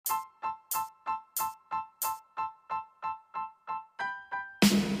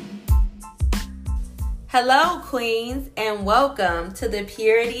Hello, queens, and welcome to the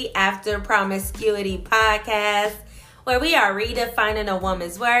Purity After Promiscuity podcast, where we are redefining a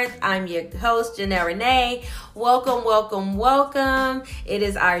woman's worth. I'm your host, Janelle Renee. Welcome, welcome, welcome. It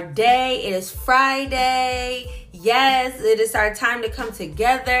is our day. It is Friday. Yes, it is our time to come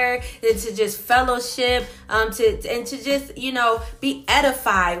together and to just fellowship, to just, be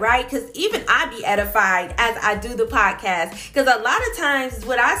edified, right? Because even I be edified as I do the podcast. Because a lot of times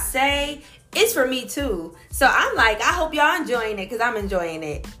what I say, it's for me too. So I'm like, I hope y'all enjoying it because I'm enjoying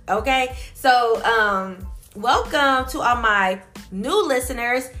it. Okay. So, welcome to all my new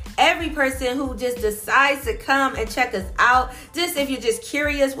listeners. Every person who just decides to come and check us out. Just if you're just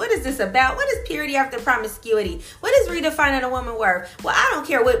curious, what is this about? What is purity after promiscuity? What is redefining a woman's worth? Well, I don't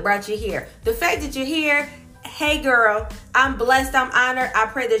care what brought you here. The fact that you're here, hey girl, I'm blessed, I'm honored. I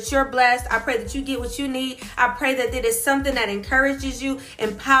pray that you're blessed. I pray that you get what you need. I pray that it is something that encourages you,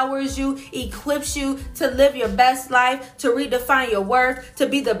 empowers you, equips you to live your best life, to redefine your worth, to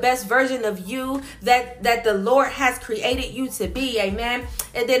be the best version of you that the Lord has created you to be. Amen.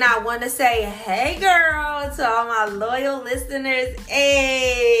 And then I want to say, hey girl, to all my loyal listeners.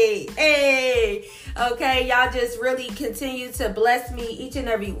 Hey. Okay, y'all just really continue to bless me each and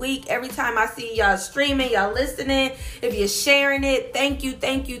every week. Every time I see y'all streaming, y'all listening, if you're sharing it, thank you.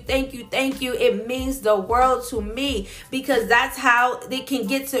 It means the world to me because that's how they can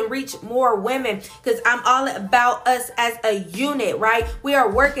get to reach more women, because I'm all about us as a unit, right? We are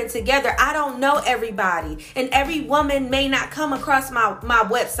working together. I don't know everybody, and every woman may not come across my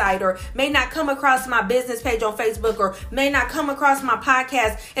website, or may not come across my business page on Facebook, or may not come across my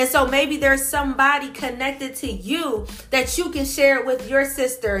podcast. And so maybe there's somebody connected to you that you can share it with your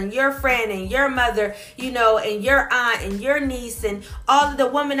sister and your friend and your mother, and your aunt and your niece and all of the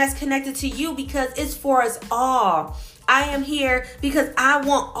women that's connected to you, because it's for us all. I am here because I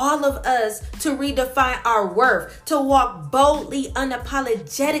want all of us to redefine our worth, to walk boldly,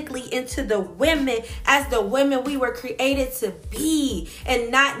 unapologetically into the women as the women we were created to be, and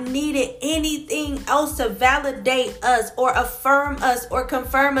not needing anything else to validate us or affirm us or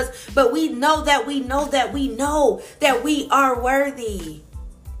confirm us. But we know that we are worthy.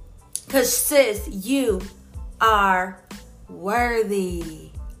 Because sis, you are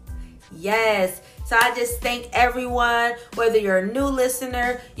worthy. Yes. So I just thank everyone, whether you're a new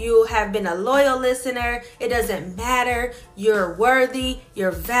listener, you have been a loyal listener, it doesn't matter. You're worthy,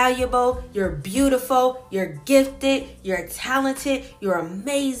 you're valuable, you're beautiful, you're gifted, you're talented, you're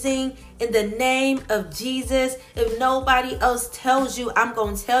amazing. In the name of Jesus, if nobody else tells you, I'm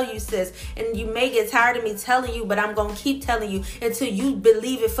going to tell you, sis. And you may get tired of me telling you, but I'm going to keep telling you until you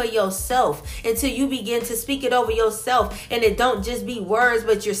believe it for yourself, until you begin to speak it over yourself. And it don't just be words,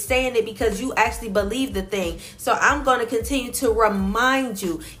 but you're saying it because you actually believe the thing. So I'm going to continue to remind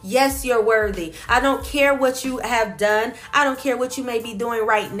you, yes, you're worthy. I don't care what you have done. I don't care what you may be doing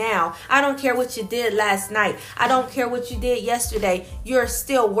right now. I don't care what you did last night. I don't care what you did yesterday. You're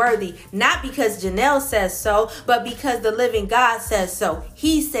still worthy. Not because Janelle says so, but because the living God says so.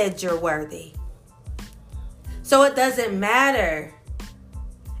 He said you're worthy. So it doesn't matter.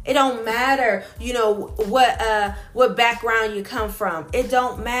 It don't matter, what background you come from. It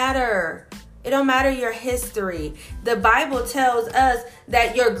don't matter. It don't matter your history. The Bible tells us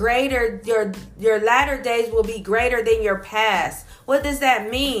that your latter days will be greater than your past. What does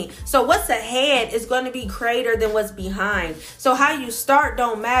that mean? So what's ahead is going to be greater than what's behind. So how you start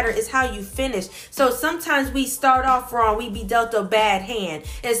don't matter. It's how you finish. So sometimes we start off wrong. We be dealt a bad hand.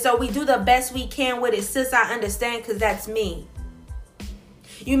 And so we do the best we can with it. Sis, I understand, because that's me.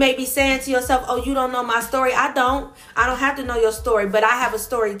 You may be saying to yourself, oh, you don't know my story. I don't have to know your story, but I have a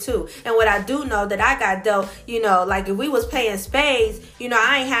story too. And what I do know that I got dealt, like if we was playing spades,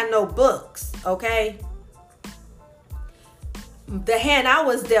 I ain't had no books. Okay. The hand I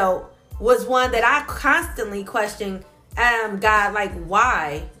was dealt was one that I constantly questioned, God, like,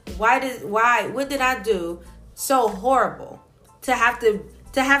 why? What did I do so horrible to have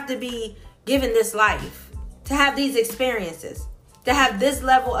to be given this life, to have these experiences, to have this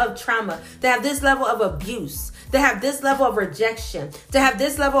level of trauma, to have this level of abuse, to have this level of rejection, to have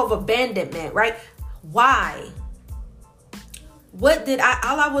this level of abandonment, right? Why? What did I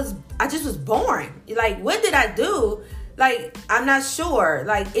just was born. Like, what did I do? Like, I'm not sure.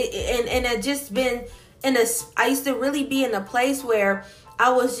 Like, it just been I used to really be in a place where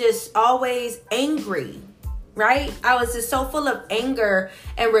I was just always angry. right? I was just so full of anger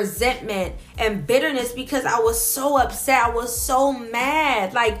and resentment and bitterness because I was so upset. I was so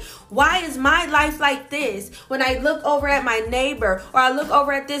mad. Like, why is my life like this? When I look over at my neighbor or I look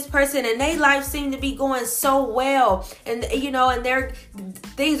over at this person and their life seem to be going so well, and and their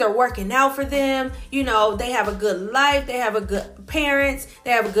things are working out for them. They have a good life. They have a good parents.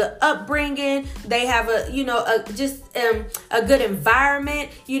 They have a good upbringing. They have a good environment.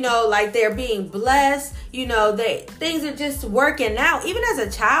 Like they're being blessed. Things are just working out. Even as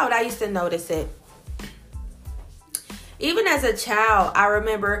a child, I used to notice it. Even as a child, I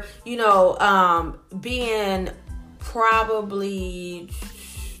remember, being probably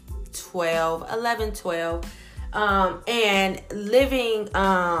 11, 12, and living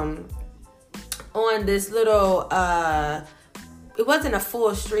on this little, it wasn't a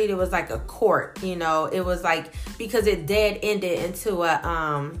full street. It was like a court, it was like, because it dead ended into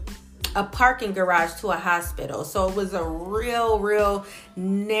a parking garage to a hospital. So it was a real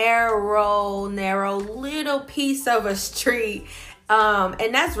narrow little piece of a street.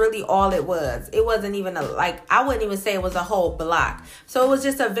 And that's really all it was. It wasn't even I wouldn't even say it was a whole block. So it was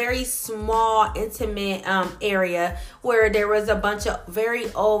just a very small, intimate area where there was a bunch of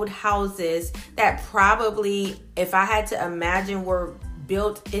very old houses that probably, if I had to imagine, were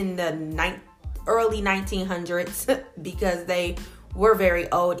built in the early 1900s because they were very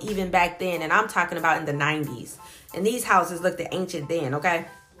old even back then. And I'm talking about in the 90s. And these houses looked ancient then, okay?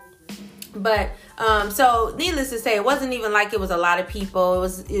 But so needless to say, it wasn't even like it was a lot of people. It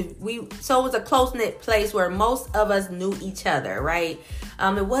was a close-knit place where most of us knew each other, right?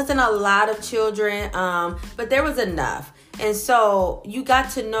 It wasn't a lot of children, but there was enough. And so you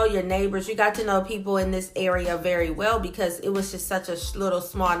got to know your neighbors. You got to know people in this area very well because it was just such a little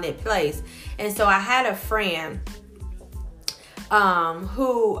small-knit place. And so I had a friend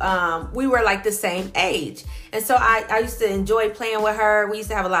who we were like the same age. And so I used to enjoy playing with her. We used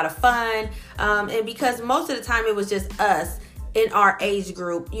to have a lot of fun. And because most of the time it was just us in our age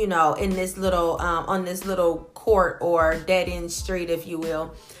group, in this little, on this little court or dead end street, if you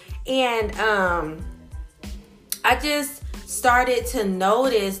will. And I just started to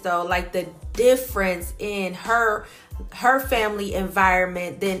notice though, like the difference in her family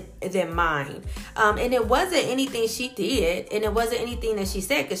environment than mine. And it wasn't anything she did, and it wasn't anything that she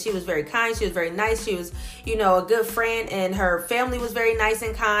said, because she was very kind, she was very nice, she was, a good friend, and her family was very nice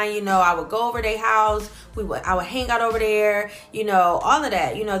and kind. I would go over their house, I would hang out over there, all of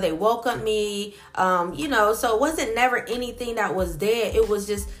that. They welcomed me, so it wasn't never anything that was there. It was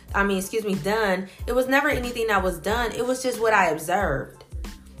just, done. It was never anything that was done. It was just what I observed.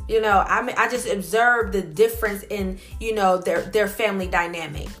 I just observed the difference in, their family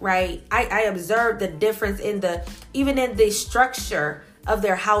dynamic, right? I observed the difference even in the structure of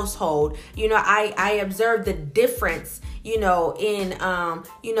their household. I observed the difference, in the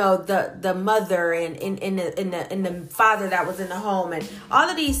mother and in the father that was in the home, and all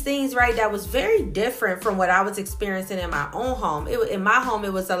of these things, right? That was very different from what I was experiencing in my own home. In my home,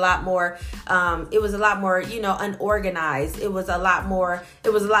 it was a lot more, unorganized. It was a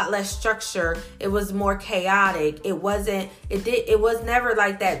lot less structure. It was more chaotic. It was never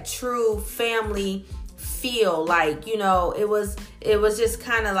like that true family feel. Like, it was just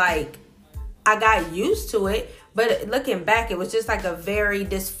kind of like, I got used to it. But looking back, it was just like a very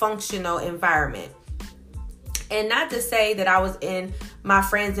dysfunctional environment. And not to say that I was in my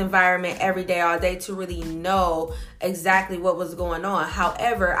friend's environment every day, all day, to really know exactly what was going on.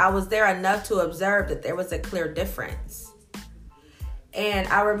 However, I was there enough to observe that there was a clear difference. And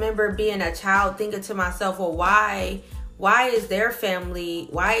I remember being a child thinking to myself, well, why is their family,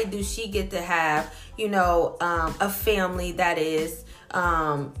 why do she get to have, a family that is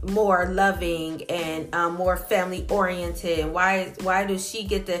more loving and more family oriented? And why does she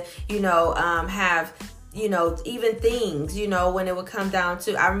get to have even things when it would come down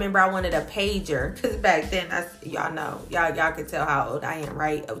to, I remember I wanted a pager, because back then, y'all can tell how old I am,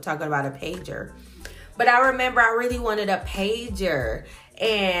 right? I'm talking about a pager. But I remember I really wanted a pager,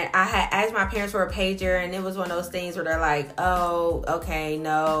 and I had asked my parents for a pager, and it was one of those things where they're like, oh, okay,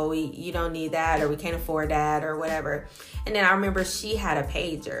 no, you don't need that, or we can't afford that, or whatever. And then I remember she had a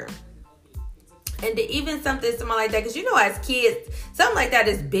pager. And even something like that, because as kids, something like that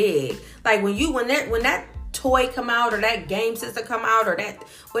is big. Like when that toy come out, or that game system come out, or that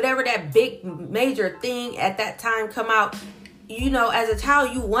whatever that big major thing at that time come out, as a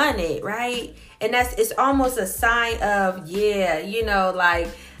child, you want it, right? And it's almost a sign of, like,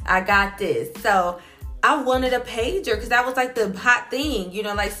 I got this. So I wanted a pager, because that was like the hot thing,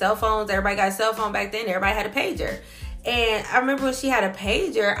 like cell phones. Everybody got a cell phone back then. Everybody had a pager. And I remember when she had a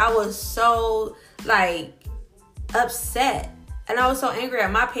pager, I was so like, upset. And I was so angry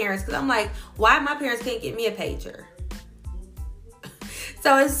at my parents because I'm like, why my parents can't get me a pager?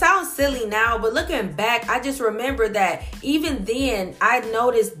 So it sounds silly now, but looking back, I just remember that even then I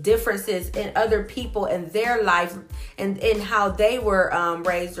noticed differences in other people and their life and in how they were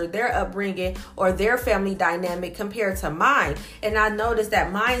raised or their upbringing or their family dynamic compared to mine. And I noticed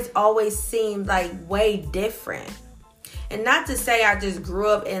that mine's always seemed like way different. And not to say I just grew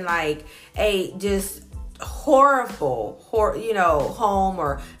up in like a just horrible, home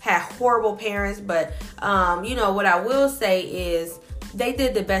or had horrible parents. But, what I will say is they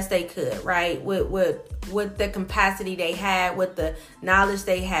did the best they could, right? With the capacity they had, with the knowledge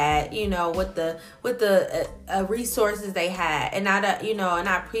they had, with the resources they had. And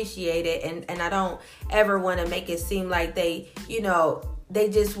I appreciate it. And I don't ever want to make it seem like they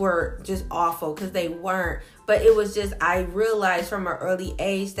just were just awful, because they weren't. But it was just, I realized from an early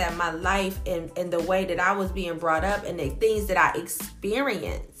age that my life and the way that I was being brought up and the things that I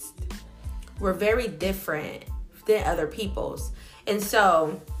experienced were very different than other people's. And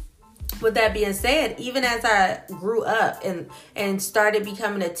so with that being said, even as I grew up and started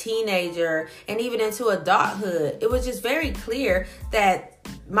becoming a teenager and even into adulthood, it was just very clear that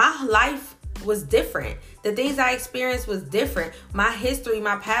my life was different. The things I experienced was different. My history,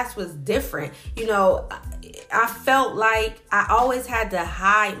 my past was different. I felt like I always had to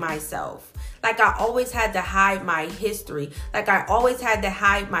hide myself. Like I always had to hide my history. Like I always had to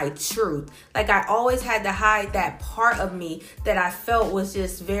hide my truth. Like I always had to hide that part of me that I felt was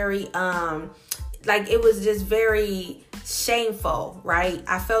just very, it was just very shameful, right?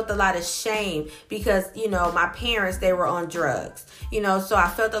 I felt a lot of shame because, my parents, they were on drugs, so I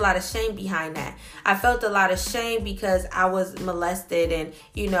felt a lot of shame behind that. I felt a lot of shame because I was molested and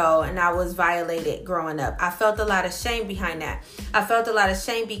I was violated growing up. I felt a lot of shame behind that. I felt a lot of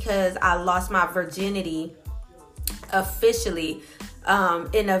shame because I lost my virginity officially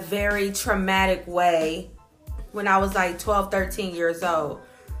in a very traumatic way when I was like 12, 13 years old.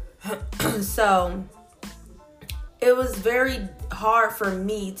 So it was very hard for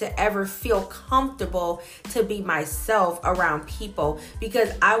me to ever feel comfortable to be myself around people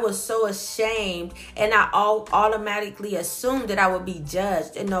because I was so ashamed, and I automatically assumed that I would be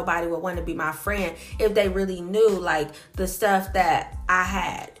judged and nobody would want to be my friend if they really knew like the stuff that I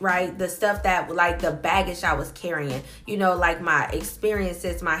had, right? The stuff that like the baggage I was carrying, like my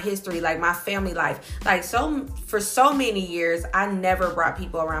experiences, my history, like my family life. Like for so many years, I never brought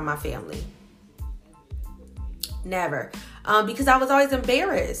people around my family. Never. Because I was always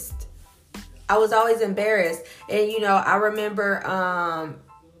embarrassed. And, I remember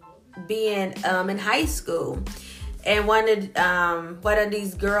being in high school. And one of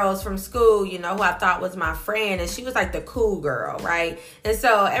these girls from school, who I thought was my friend. And she was like the cool girl, right? And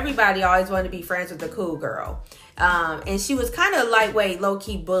so everybody always wanted to be friends with the cool girl. And she was kind of lightweight,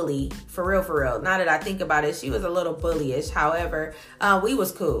 low-key bully. For real. Now that I think about it, she was a little bullyish. However, we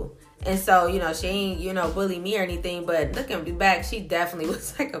was cool. And so, she ain't, bully me or anything. But looking back, she definitely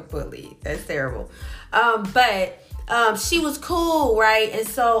was like a bully. That's terrible. But she was cool, right? And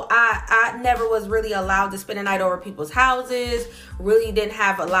so I never was really allowed to spend the night over people's houses. Really didn't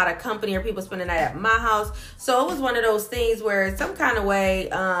have a lot of company or people spend the night at my house. So it was one of those things where some kind of way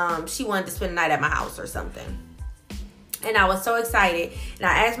she wanted to spend the night at my house or something. And I was so excited. And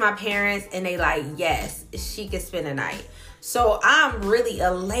I asked my parents, and they like, yes, she could spend the night. So I'm really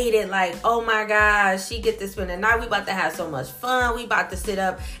elated, like, oh my gosh, she get to spend the night. We about to have so much fun. We about to sit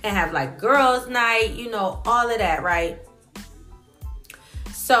up and have like girls' night, all of that, right?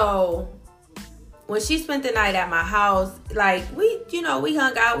 So when she spent the night at my house, like we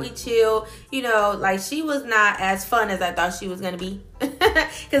hung out, we chilled, like she was not as fun as I thought she was going to be.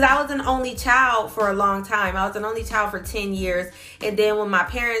 Because I was an only child for a long time. I was an only child for 10 years. And then when my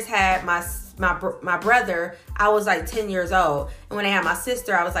parents had my brother, I was like 10 years old. And when they had my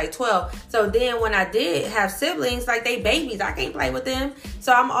sister, I was like 12. So then when I did have siblings, like they babies, I can't play with them.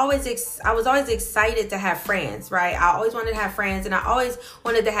 So I was always excited to have friends, right? I always wanted to have friends, and I always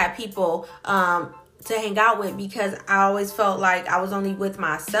wanted to have people to hang out with, because I always felt like I was only with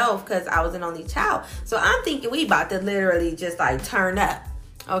myself because I was an only child. So I'm thinking we about to literally just like turn up.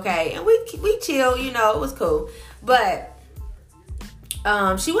 Okay. And we chill, it was cool. But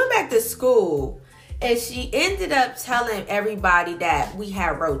she went back to school, and she ended up telling everybody that we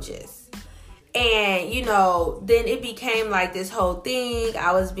had roaches. And, then it became like this whole thing.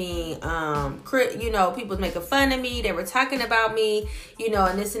 I was being, people was making fun of me. They were talking about me,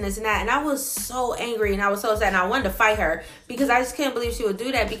 and this and this and that. And I was so angry, and I was so sad, and I wanted to fight her because I just couldn't believe she would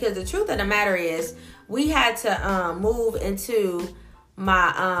do that. Because the truth of the matter is, we had to move into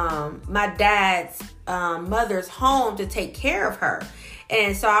my dad's mother's home to take care of her.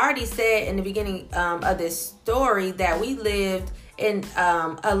 And so I already said in the beginning of this story that we lived in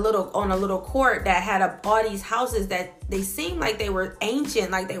a little court that had all these houses that they seemed like they were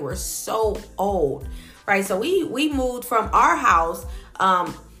ancient, like they were so old, right? So we moved from our house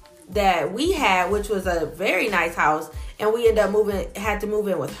that we had, which was a very nice house, and we had to move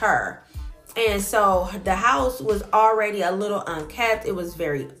in with her. And so the house was already a little unkept. It was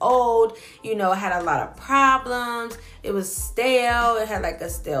very old, it had a lot of problems. It was stale. It had like a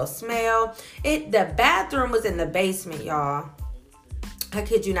stale smell. The bathroom was in the basement, y'all. I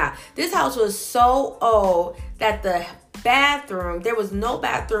kid you not. This house was so old that the bathroom, there was no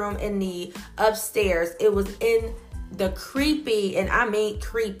bathroom in the upstairs. It was in the creepy, and I mean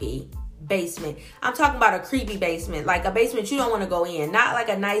creepy, basement. I'm talking about a creepy basement, like a basement you don't want to go in. Not like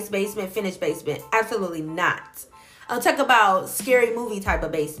a nice basement, finished basement. Absolutely not. I'm talking about scary movie type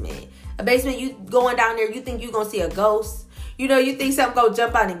of basement. A basement, you going down there, you think you're going to see a ghost. You think something go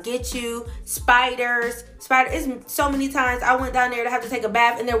jump out and get you. Spiders. It's so many times I went down there to have to take a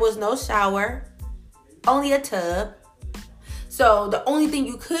bath and there was no shower. Only a tub. So the only thing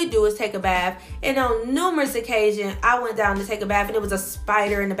you could do is take a bath. And on numerous occasions, I went down to take a bath and it was a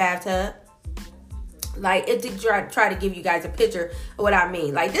spider in the bathtub. Like, it did try to give you guys a picture of what I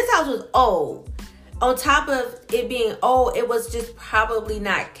mean. Like, this house was old. On top of it being old, it was just probably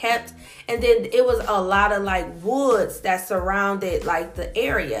not kept. And then it was a lot of like woods that surrounded like the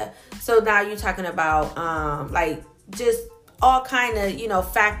area. So now you're talking about like just all kind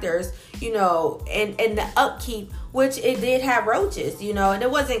of, factors, and the upkeep, which it did have roaches, and it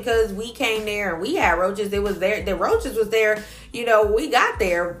wasn't because we came there and we had roaches. It was there. The roaches was there. We got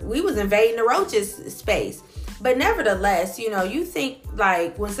there. We was invading the roaches space. But nevertheless, you think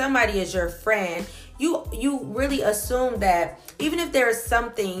like when somebody is your friend, you really assume that even if there is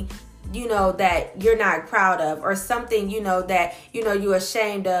something, that you're not proud of, or something, that, you're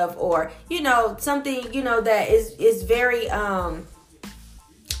ashamed of, or, something, that is very,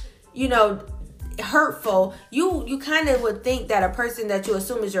 hurtful, you kind of would think that a person that you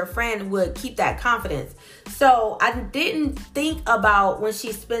assume is your friend would keep that confidence. So I didn't think about when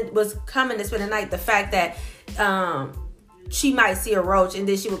she was coming to spend the night, the fact that, she might see a roach and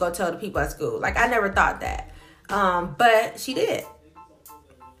then she would go tell the people at school. Like, I never thought that. But she did.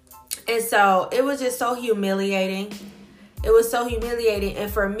 And so it was just so humiliating. It was so humiliating.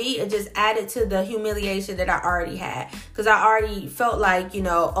 And for me, it just added to the humiliation that I already had. Because I already felt like,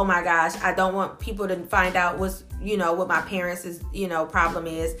 oh my gosh, I don't want people to find out what my parents' problem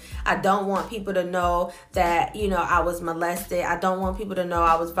is. I don't want people to know that, I was molested. I don't want people to know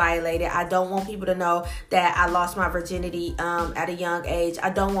I was violated. I don't want people to know that I lost my virginity at a young age. I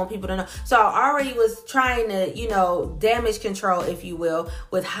don't want people to know. So I already was trying to, damage control, if you will,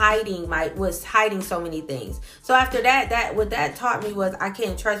 with hiding so many things. So after that, what that taught me was I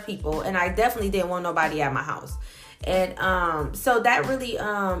can't trust people, and I definitely didn't want nobody at my house. And so that really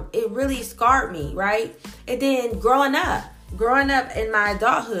it really scarred me, right? And then growing up in my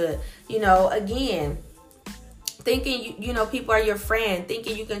adulthood, again, thinking people are your friend,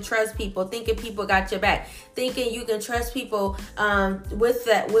 thinking you can trust people, thinking people got your back, thinking you can trust people with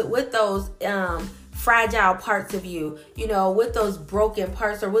those fragile parts of you, with those broken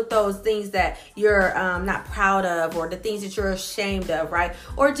parts, or with those things that you're not proud of, or the things that you're ashamed of, right?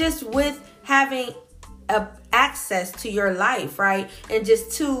 Or just with having access to your life, right? And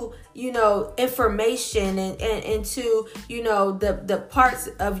just to information and to the parts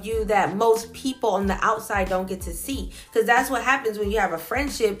of you that most people on the outside don't get to see. Because that's what happens when you have a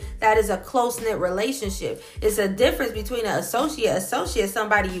friendship that is a close-knit relationship. It's a difference between an associate,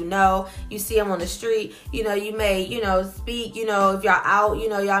 somebody you see them on the street, you may speak, if y'all out,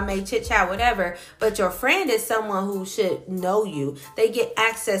 y'all may chit chat, whatever. But your friend is someone who should know you. They get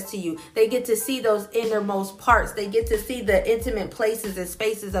access to you. They get to see those innermost parts. They get to see the intimate places and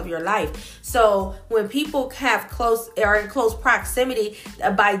spaces of your life. So when people are in close proximity,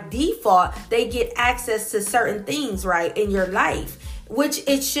 by default, they get access to certain things, right, in your life, which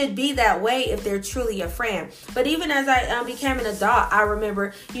it should be that way if they're truly a friend. But even as I became an adult, I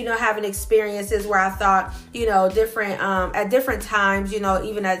remember, having experiences where I thought, different, at different times,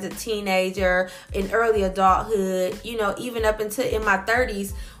 even as a teenager, in early adulthood, even up into in my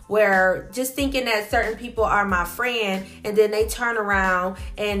 30s, where just thinking that certain people are my friend, and then they turn around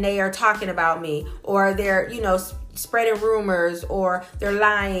and they are talking about me, or they're, spreading rumors, or they're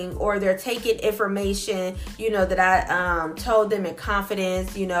lying, or they're taking information, that I told them in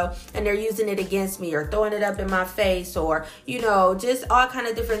confidence, and they're using it against me, or throwing it up in my face, or, just all kind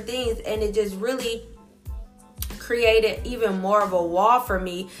of different things. And it just really created even more of a wall for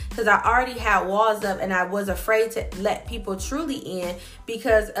me, because I already had walls up and I was afraid to let people truly in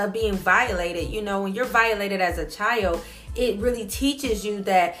because of being violated. You know, when you're violated as a child, it really teaches you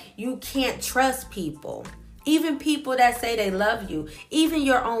that you can't trust people. Even people that say they love you, even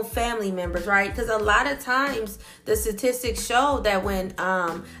your own family members, right? Because a lot of times the statistics show that when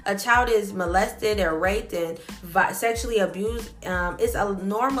a child is molested or raped and sexually abused, it's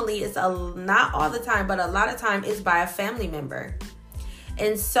not all the time, but a lot of time it's by a family member.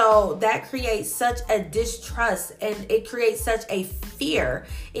 And so that creates such a distrust, and it creates such a fear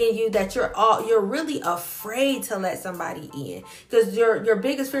in you that you're really afraid to let somebody in, because your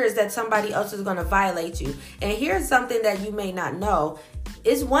biggest fear is that somebody else is going to violate you. And here's something that you may not know.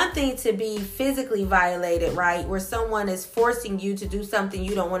 It's one thing to be physically violated, right? Where someone is forcing you to do something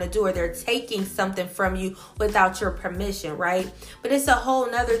you don't want to do, or they're taking something from you without your permission, right? But it's a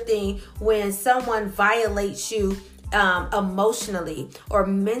whole nother thing when someone violates you emotionally or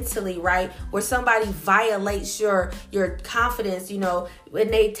mentally, right? Where somebody violates your confidence, you know,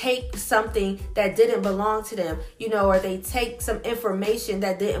 when they take something that didn't belong to them, you know, or they take some information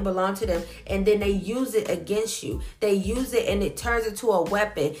that didn't belong to them and then they use it against you. They use it and it turns into a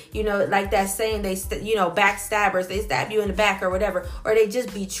weapon, you know, like that saying, backstabbers, they stab you in the back or whatever, or they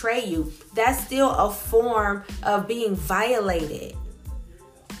just betray you. That's still a form of being violated.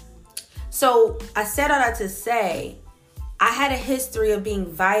 So I said all that to say, I had a history of being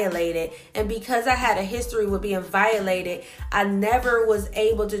violated. And because I had a history with being violated, I never was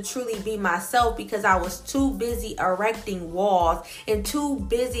able to truly be myself because I was too busy erecting walls and too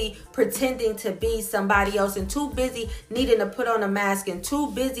busy pretending to be somebody else and too busy needing to put on a mask and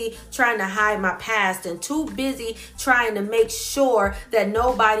too busy trying to hide my past and too busy trying to make sure that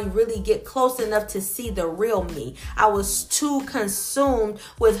nobody really get close enough to see the real me. I was too consumed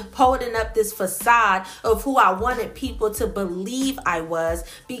with holding up this facade of who I wanted people to believe I was,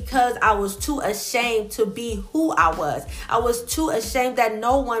 because I was too ashamed to be who I was. I was too ashamed that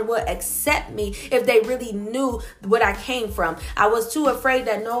no one would accept me if they really knew what I came from. I was too afraid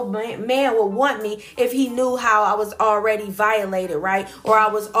that no man would want me if he knew how I was already violated, right? Or I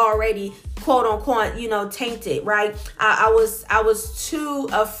was already quote unquote, tainted, right? I was too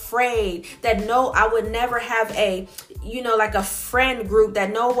afraid that I would never have a friend group,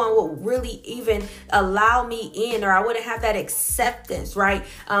 that no one would really even allow me in, or I wouldn't have that acceptance, right?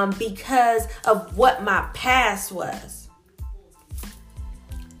 Because of what my past was.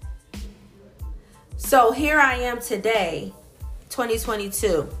 So here I am today,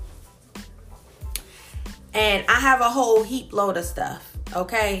 2022, and I have a whole heap load of stuff.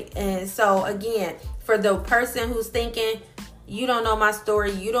 Okay. And so again, for the person who's thinking, you don't know my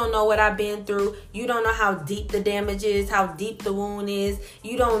story, you don't know what I've been through, you don't know how deep the damage is, how deep the wound is,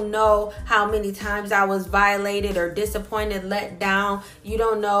 you don't know how many times I was violated or disappointed, let down, you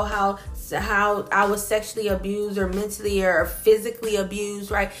don't know how I was sexually abused or mentally or physically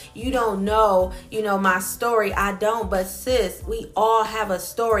abused, right? You don't know, my story. I don't, but sis, we all have a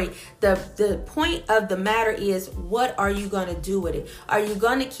story. The point of the matter is, what are you going to do with it? Are you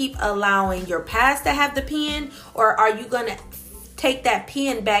going to keep allowing your past to have the pen, or are you going to take that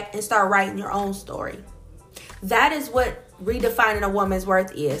pen back and start writing your own story? That is what redefining a woman's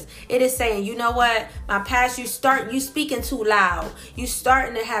worth is. It is saying, you know what, my past, you speaking too loud, you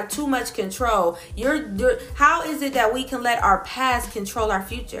starting to have too much control. How is it that we can let our past control our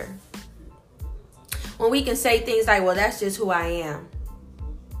future when we can say things like, well, that's just who I am?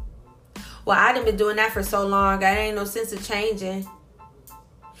 Well, I done been doing that for so long, I ain't no sense of changing.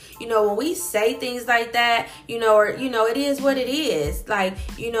 When we say things like that, it is what it is. Like,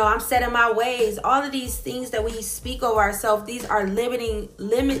 I'm set in my ways. All of these things that we speak over ourselves, these are limiting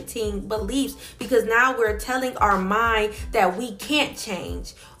beliefs, because now we're telling our mind that we can't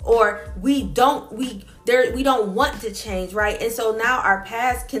change, or we don't want to change, right? And so now our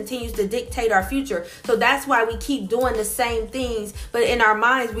past continues to dictate our future. So that's why we keep doing the same things, but in our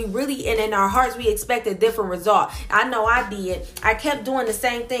minds and in our hearts we expect a different result. I know I did. I kept doing the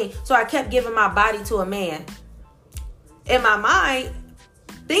same thing, so I kept giving my body to a man. In my mind,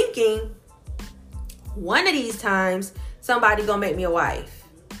 thinking, one of these times somebody gonna make me a wife.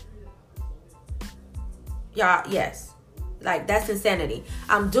 Y'all, yes. Like, that's insanity.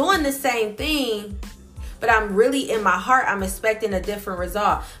 I'm doing the same thing, but I'm really, in my heart, I'm expecting a different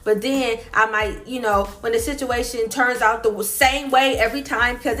result. But then I might, when the situation turns out the same way every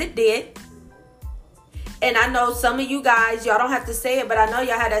time, because it did. And I know some of you guys, y'all don't have to say it, but I know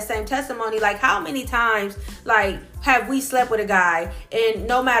y'all had that same testimony. Like, how many times, like, have we slept with a guy, and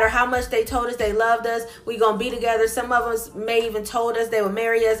no matter how much they told us they loved us, we gonna be together. Some of us may even told us they would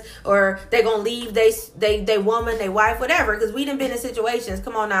marry us, or they gonna leave they woman, they wife, whatever, because we done been in situations.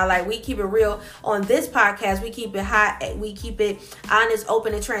 Come on now, like, we keep it real on this podcast. We keep it hot, we keep it honest,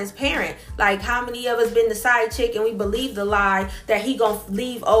 open, and transparent. Like, how many of us been the side chick and we believe the lie that he gonna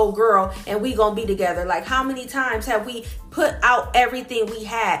leave old girl and we gonna be together? Like, how many times have we put out everything we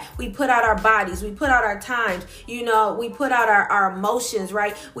had? We put out our bodies, we put out our times, we put out our emotions,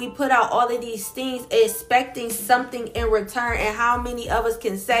 right? We put out all of these things expecting something in return. And how many of us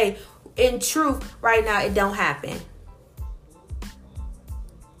can say, in truth, right now, it don't happen?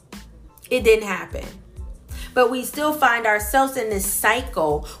 It didn't happen. But we still find ourselves in this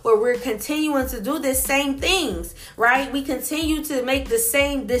cycle where we're continuing to do the same things, right? We continue to make the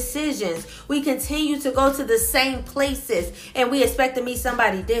same decisions. We continue to go to the same places, and we expect to meet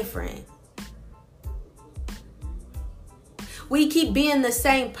somebody different. We keep being the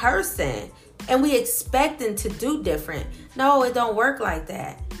same person, and we expecting to do different. No, it don't work like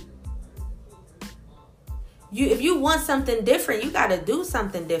that. If you want something different, you got to do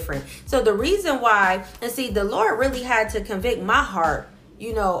something different. So the reason why, and see, the Lord really had to convict my heart,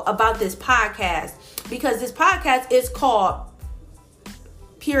 about this podcast, because this podcast is called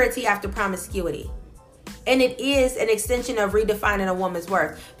Purity After Promiscuity. And it is an extension of redefining a woman's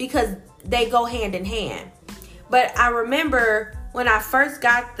worth, because they go hand in hand. But I remember when I first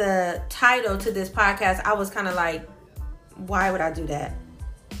got the title to this podcast, I was kind of like, why would I do that?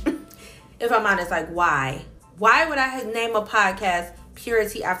 If I'm honest, like, why? Why would I name a podcast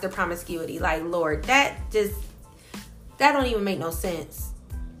Purity After Promiscuity? Like, Lord, that don't even make no sense.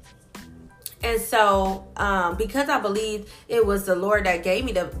 And so, because I believed it was the Lord that gave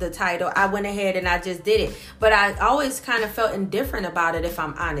me the title, I went ahead and I just did it. But I always kind of felt indifferent about it, if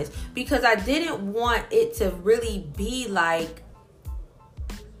I'm honest, because I didn't want it to really be like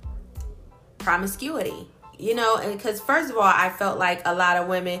promiscuity, and because first of all, I felt like a lot of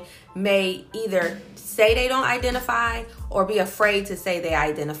women may either say they don't identify or be afraid to say they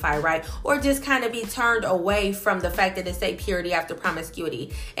identify, right? Or just kind of be turned away from the fact that it say purity after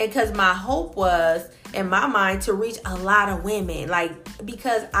promiscuity. And because my hope was, in my mind, to reach a lot of women,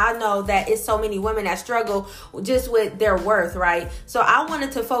 because I know that it's so many women that struggle just with their worth, right? So I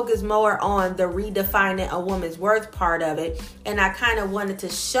wanted to focus more on the redefining a woman's worth part of it. And I kind of wanted to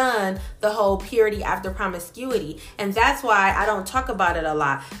shun the whole purity after promiscuity. And that's why I don't talk about it a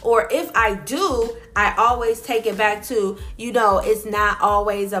lot. Or if I do, I always take it back to, it's not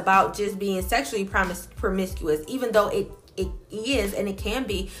always about just being sexually promiscuous, even though it is and it can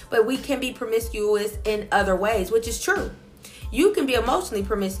be, but we can be promiscuous in other ways, which is true. You can be emotionally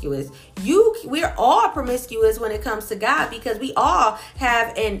promiscuous. We're all promiscuous when it comes to God, because we all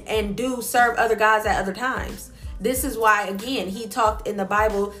have and do serve other gods at other times. This is why, again, he talked in the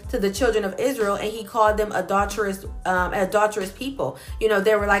Bible to the children of Israel, and he called them adulterous people.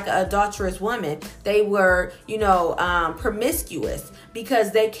 They were like an adulterous woman. They were, promiscuous,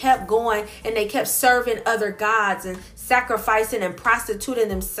 because they kept going and they kept serving other gods and sacrificing and prostituting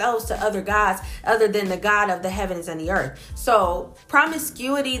themselves to other gods other than the God of the heavens and the earth. So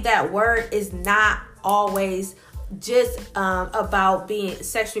promiscuity, that word, is not always just about being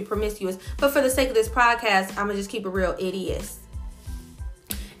sexually promiscuous. But for the sake of this podcast, I'm gonna just keep it real. It is.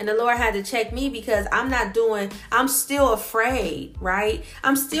 And the Lord had to check me, because I'm still afraid, right?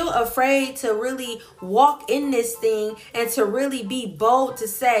 I'm still afraid to really walk in this thing and to really be bold to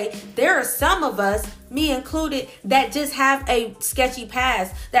say there are some of us, me included, that just have a sketchy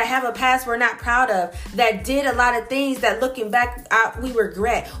past, that have a past we're not proud of, that did a lot of things that looking back we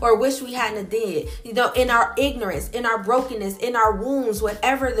regret or wish we hadn't did, in our ignorance, in our brokenness, in our wounds,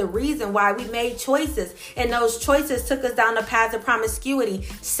 whatever the reason why we made choices, and those choices took us down the path of promiscuity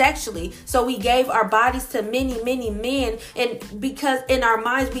sexually. So we gave our bodies to many, many men, and because in our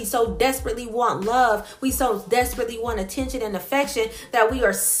minds we so desperately want love, we so desperately want attention and affection, that we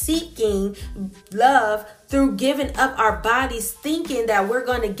are seeking love through giving up our bodies, thinking that we're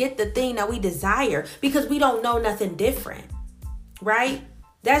going to get the thing that we desire, because we don't know nothing different, right?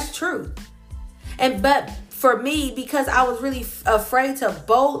 That's true. But for me, because I was really afraid to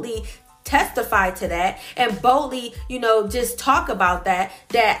boldly testify to that and boldly, just talk about that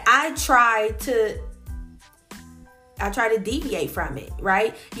I try to deviate from it,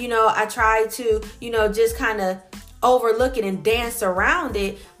 right? I try to, just kind of overlook it and dance around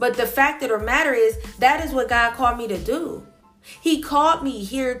it. But the fact of the matter is, that is what God called me to do. He called me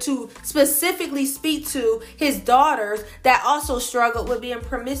here to specifically speak to his daughters that also struggled with being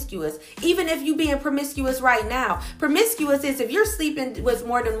promiscuous. Even if you being promiscuous right now, promiscuous is if you're sleeping with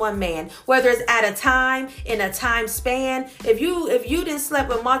more than one man, whether it's at a time, in a time span. If you didn't sleep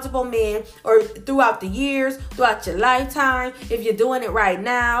with multiple men or throughout the years, throughout your lifetime, if you're doing it right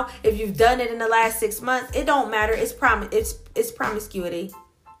now, if you've done it in the last 6 months, it don't matter. It's promiscuity.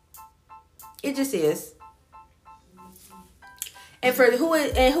 It just is. And for who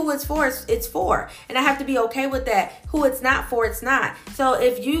it's for, it's for. And I have to be okay with that. Who it's not for, it's not. So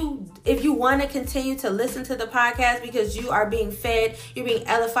if you want to continue to listen to the podcast because you are being fed, you're being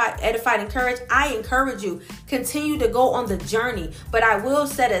edified, encouraged, I encourage you. Continue to go on the journey. But I will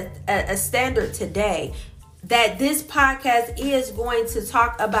set a standard today that this podcast is going to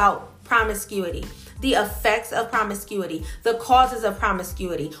talk about promiscuity. The effects of promiscuity, the causes of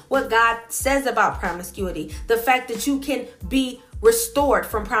promiscuity, what God says about promiscuity, the fact that you can be restored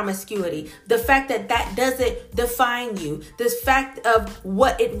from promiscuity, the fact that doesn't define you, this fact of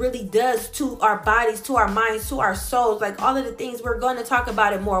what it really does to our bodies, to our minds, to our souls, like all of the things. We're going to talk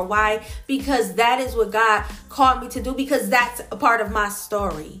about it more. Why? Because that is what God called me to do, because that's a part of my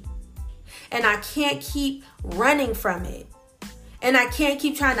story. And I can't keep running from it. And I can't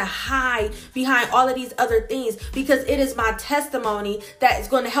keep trying to hide behind all of these other things, because it is my testimony that is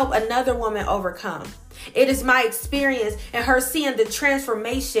going to help another woman overcome. It is my experience and her seeing the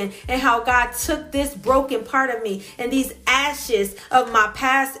transformation and how God took this broken part of me and these ashes of my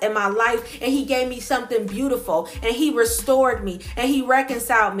past and my life, and he gave me something beautiful, and he restored me, and he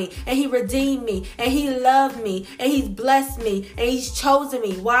reconciled me, and he redeemed me, and he loved me, and he's blessed me, and he's chosen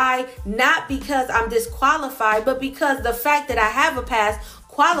me. Why? Not because I'm disqualified, but because the fact that I have a past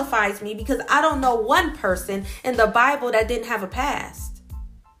qualifies me, because I don't know one person in the Bible that didn't have a past.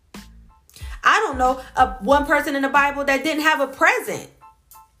 I don't know one person in the Bible that didn't have a present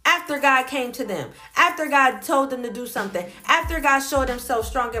after God came to them, after God told them to do something, after God showed himself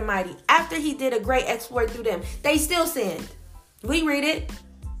strong and mighty, after he did a great exploit through them. They still sinned. We read it.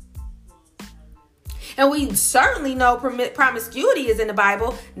 And we certainly know promiscuity is in the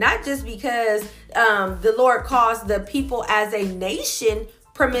Bible, not just because the Lord calls the people as a nation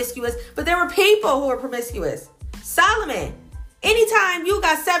promiscuous, but there were people who were promiscuous. Solomon. Anytime you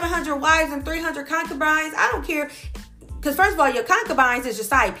got 700 wives and 300 concubines, I don't care. Because first of all, your concubines is your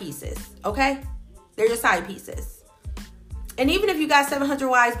side pieces, okay? They're your side pieces. And even if you got 700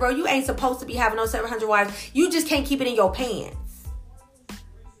 wives, bro, you ain't supposed to be having those 700 wives. You just can't keep it in your pants.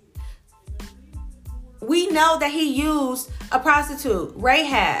 We know that he used a prostitute,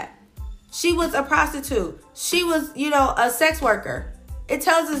 Rahab. She was a prostitute. She was, a sex worker. It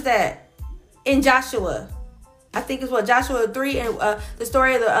tells us that in Joshua. I think it's Joshua 3 and the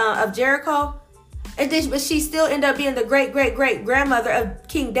story of Jericho. But she still ended up being the great grandmother of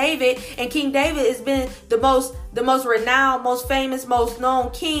King David, and King David has been the most renowned, most famous, most known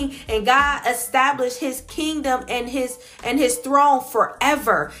king, and God established his kingdom and his throne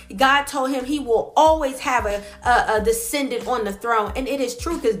forever. God told him he will always have a descendant on the throne, and it is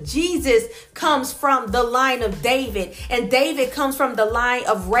true, because Jesus comes from the line of David, and David comes from the line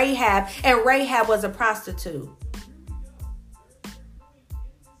of Rahab, and Rahab was a prostitute.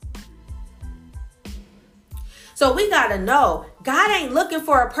 So we got to know God ain't looking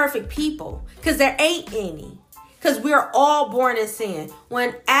for a perfect people, because there ain't any, because we're all born in sin.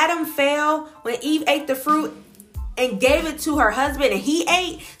 When Adam fell, when Eve ate the fruit and gave it to her husband and he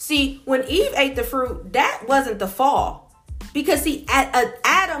ate. See, when Eve ate the fruit, that wasn't the fall, because see,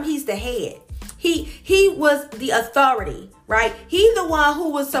 Adam, he's the head. He was the authority, right? He's the one who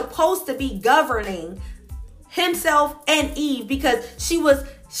was supposed to be governing himself and Eve, because she was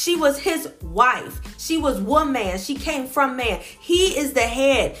his wife. She was one man. She came from man. He is the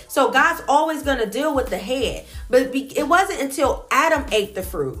head. So God's always going to deal with the head. But it wasn't until Adam ate the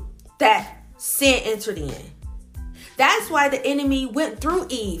fruit that sin entered in. That's why the enemy went through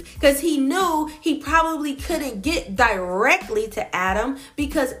Eve, because he knew he probably couldn't get directly to Adam,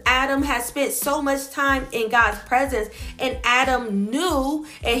 because Adam had spent so much time in God's presence, and Adam knew,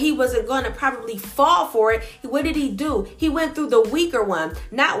 and he wasn't going to probably fall for it. What did he do? He went through the weaker one,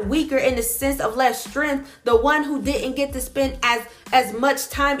 not weaker in the sense of less strength, the one who didn't get to spend as much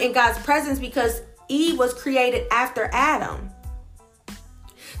time in God's presence, because Eve was created after Adam.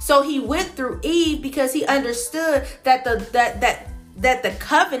 So he went through Eve because he understood that that the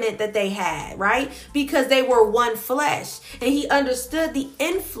covenant that they had, right? Because they were one flesh. And he understood the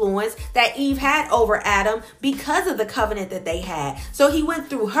influence that Eve had over Adam because of the covenant that they had. So he went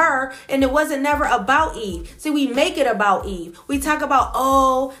through her, and it wasn't never about Eve. See, we make it about Eve. We talk about,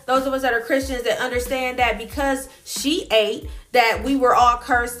 those of us that are Christians that understand that because she ate, that we were all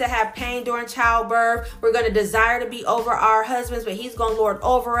cursed to have pain during childbirth. We're going to desire to be over our husbands, but he's going to lord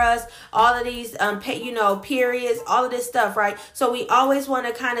over us. All of these, periods, all of this stuff, right? So we always want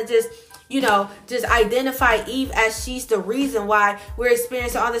to kind of just identify Eve as she's the reason why we're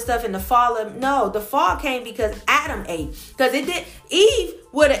experiencing all this stuff in the fall. No, the fall came because Adam ate. Because Eve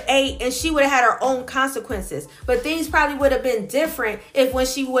would have ate and she would have had her own consequences. But things probably would have been different if when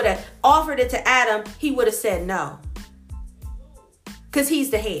she would have offered it to Adam, he would have said no. Because he's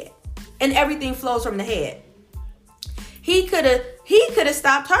the head. And everything flows from the head. He could have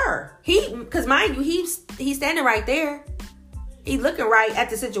stopped her. Because mind you, he's standing right there. He's looking right at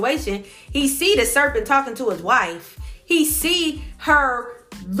the situation. He see the serpent talking to his wife. He see her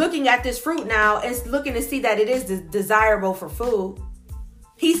looking at this fruit now and looking to see that it is desirable for food.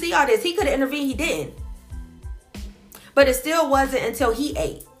 He see all this. He could have intervened. He didn't. But it still wasn't until he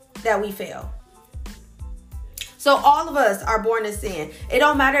ate that we fell. So all of us are born in sin. It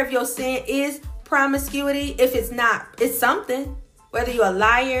don't matter if your sin is promiscuity. If it's not, it's something. Whether you're a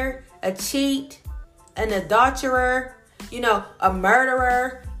liar, a cheat, an adulterer, a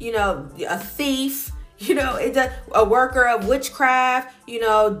murderer, a thief, a worker of witchcraft,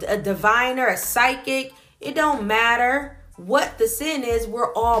 a diviner, a psychic. It don't matter what the sin is.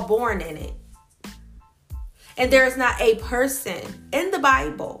 We're all born in it. And there is not a person in the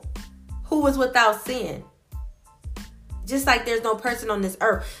Bible who was without sin. Just like there's no person on this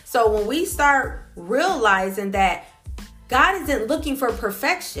earth. So when we start realizing that God isn't looking for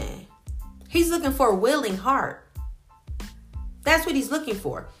perfection, he's looking for a willing heart. That's what he's looking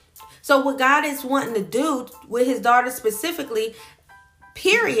for. So what God is wanting to do with his daughter specifically,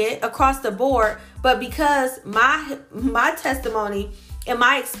 period, across the board, but because my testimony and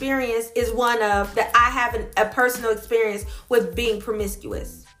my experience is one of that I have a personal experience with being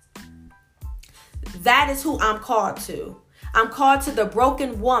promiscuous. That is who I'm called to. I'm called to the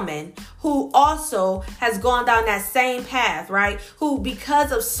broken woman who also has gone down that same path, right? Who,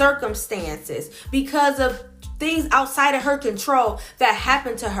 because of circumstances, because of things outside of her control that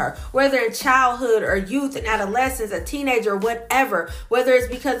happened to her, whether in childhood or youth and adolescence, a teenager, whatever, whether it's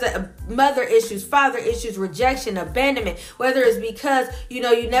because of mother issues, father issues, rejection, abandonment, whether it's because,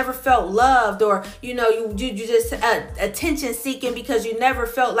 you never felt loved or, you just attention seeking because you never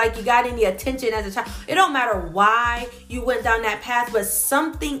felt like you got any attention as a child. It don't matter why you went down that path, but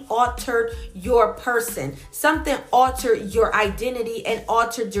something altered your person. Something altered your identity and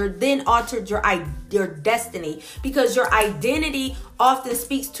altered your destiny. Because your identity often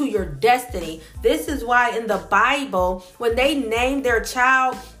speaks to your destiny. This is why in the Bible, when they named their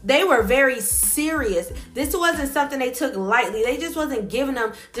child, they were very serious. This wasn't something they took lightly. They just wasn't giving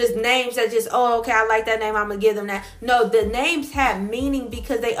them just names that just, okay, I like that name, I'm going to give them that. No, the names had meaning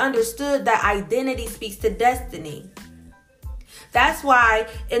because they understood that identity speaks to destiny. That's why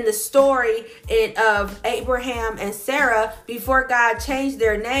in the story of Abraham and Sarah, before God changed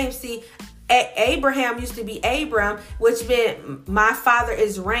their name, see, Abraham used to be Abram, which meant my father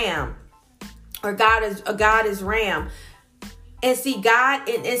is Ram, or God is Ram. And see, God,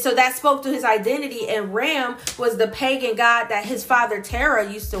 and so that spoke to his identity. And Ram was the pagan god that his father Terah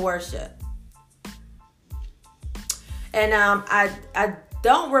used to worship. And I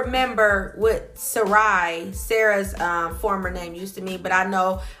don't remember what Sarah's former name used to mean, but I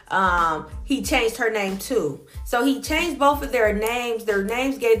know he changed her name too. So he changed both of their names. Their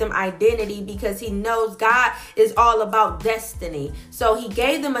names gave them identity because he knows God is all about destiny. So he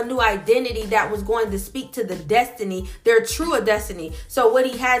gave them a new identity that was going to speak to the destiny, their true destiny. So what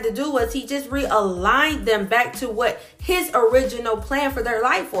he had to do was he just realigned them back to what his original plan for their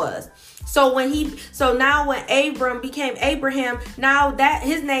life was. So now when Abram became Abraham, now that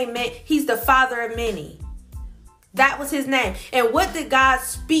his name meant he's the father of many. That was his name. And what did God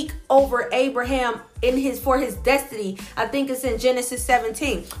speak over Abraham for his destiny? I think it's in Genesis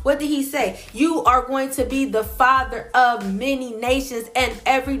 17. What did he say? You are going to be the father of many nations, and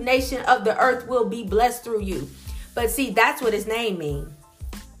every nation of the earth will be blessed through you. But see, that's what his name means.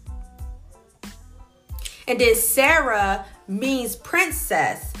 And then Sarah means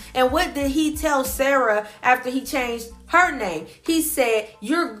princess. And what did he tell Sarah after he changed her name? He said,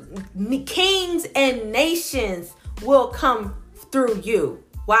 your kings and nations will come through you.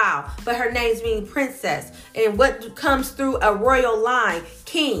 Wow. But her name's mean princess. And what comes through a royal line?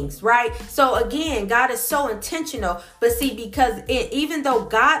 Kings, right? So again, God is so intentional. But see, because even though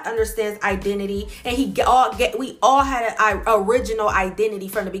God understands identity, and we all had an original identity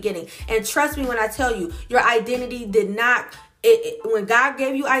from the beginning. And trust me when I tell you, your identity did not... when God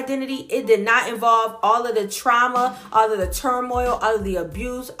gave you identity, it did not involve all of the trauma, all of the turmoil, all of the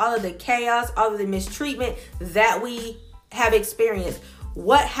abuse, all of the chaos, all of the mistreatment that we have experienced.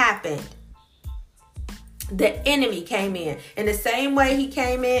 What happened? The enemy came in the same way he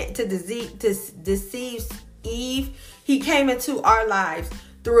came in to deceive Eve. He came into our lives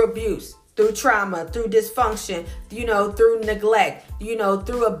through abuse, through trauma, through dysfunction, through neglect,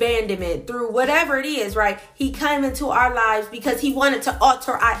 through abandonment, through whatever it is, right? He came into our lives because he wanted to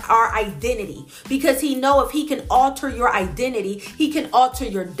alter our identity. Because he know if he can alter your identity, he can alter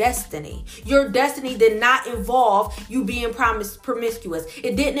your destiny. Your destiny did not involve you being promiscuous.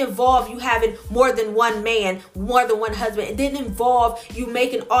 It didn't involve you having more than one man, more than one husband. It didn't involve you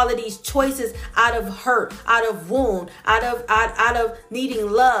making all of these choices out of hurt, out of wound, out of needing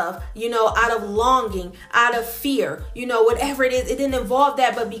love, out of longing, out of fear, whatever it is. It didn't involve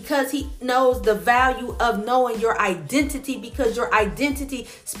that, but because he knows the value of knowing your identity, because your identity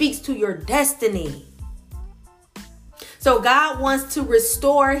speaks to your destiny. So God wants to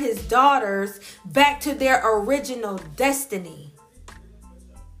restore his daughters back to their original destiny.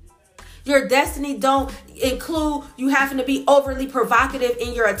 Your destiny don't include you having to be overly provocative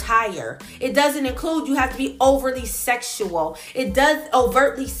in your attire. It doesn't include you have to be overly sexual. It does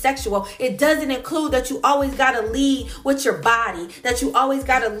overtly sexual. It doesn't include that you always got to lead with your body, that you always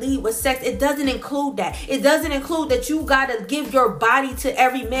got to lead with sex. It doesn't include that. It doesn't include that you got to give your body to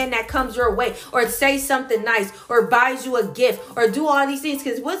every man that comes your way, or say something nice, or buys you a gift, or do all these things.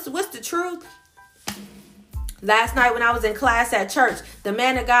 Because what's the truth? Last night when I was in class at church, the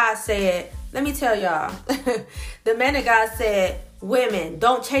man of God said, let me tell y'all, the man of God said, women,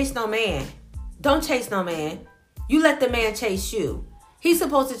 don't chase no man. Don't chase no man. You let the man chase you. He's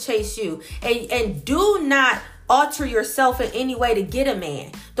supposed to chase you. And do not alter yourself in any way to get a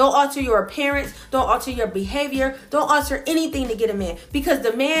man. Don't alter your appearance. Don't alter your behavior. Don't alter anything to get a man. Because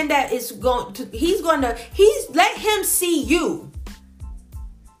the man that is let him see you.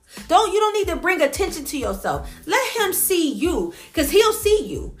 You don't need to bring attention to yourself. Let him see you, because he'll see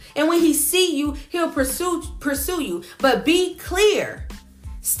you. And when he see you, he'll pursue you. But be clear.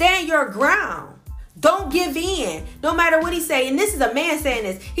 Stand your ground. Don't give in, no matter what he say. And this is a man saying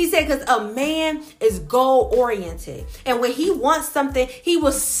this. He said, because a man is goal oriented. And when he wants something, he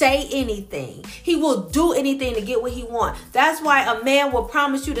will say anything. He will do anything to get what he wants. That's why a man will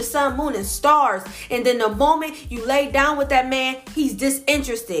promise you the sun, moon, and stars. And then the moment you lay down with that man, he's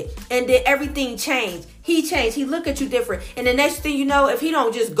disinterested. And then everything changed. He changed. He look at you different. And the next thing you know, if he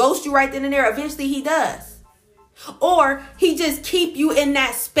don't just ghost you right then and there, eventually he does. Or he just keep you in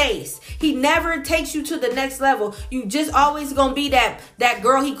that space. He never takes you to the next level. You just always gonna be that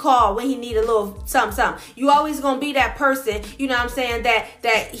girl he called when he need a little something. You always gonna be that person, you know what I'm saying,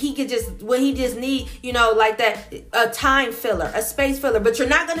 that he could just, when he just need, like that, a time filler, a space filler. But you're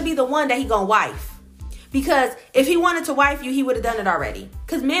not gonna be the one that he gonna wife. Because if he wanted to wife you, he would have done it already.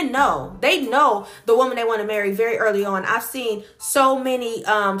 Because men know. They know the woman they want to marry very early on. I've seen so many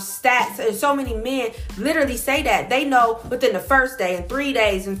stats and so many men literally say that. They know within the first day, in 3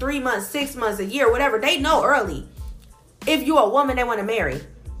 days, in 3 months, 6 months, a year, whatever. They know early if you're a woman they want to marry.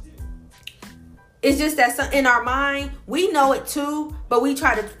 It's just that in our mind, we know it too, but we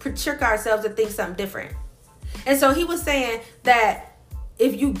try to trick ourselves to think something different. And so he was saying that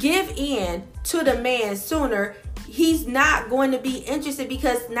if you give in to the man sooner, he's not going to be interested,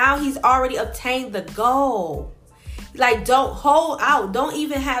 because now he's already obtained the goal. Like, don't hold out. Don't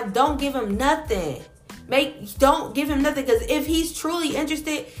give him nothing. Don't give him nothing, because if he's truly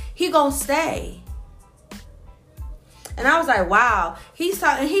interested, he gonna stay. And I was like, wow, he's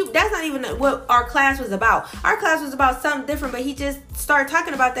talking. That's not even what our class was about. Our class was about something different, but he just started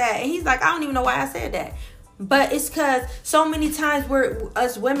talking about that, and he's like, I don't even know why I said that. But it's because so many times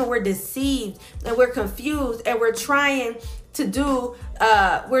us women, we're deceived and we're confused, and we're trying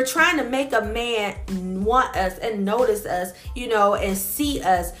to make a man want us and notice us, and see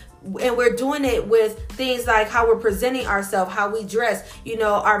us. And we're doing it with things like how we're presenting ourselves, how we dress,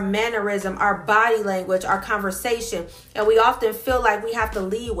 our mannerism, our body language, our conversation. And we often feel like we have to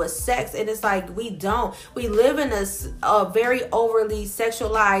lead with sex. And it's like, we don't. We live in a very overly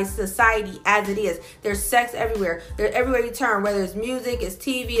sexualized society as it is. There's sex everywhere. There's everywhere you turn, whether it's music, it's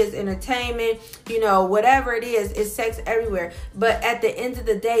TV, it's entertainment, whatever it is, it's sex everywhere. But at the end of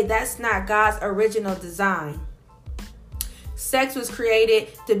the day, that's not God's original design. Sex was created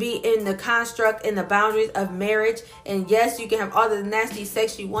to be in the construct and the boundaries of marriage. And yes, you can have all the nasty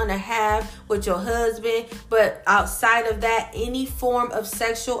sex you want to have with your husband, but outside of that, any form of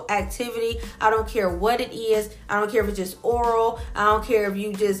sexual activity, I don't care what it is. I don't care if it's just oral. I don't care if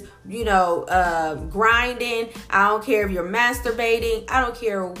you just, grinding. I don't care if you're masturbating. I don't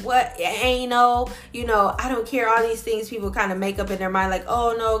care what, anal, I don't care. All these things people kind of make up in their mind like,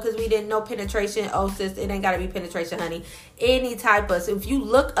 oh no, because we didn't know penetration. Oh sis, it ain't got to be penetration, honey. Any type of, so if you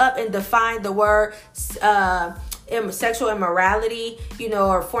look up and define the word sexual immorality,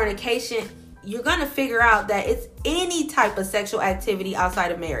 or fornication, you're going to figure out that it's any type of sexual activity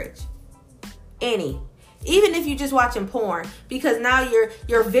outside of marriage. Any. Even if you're just watching porn, because now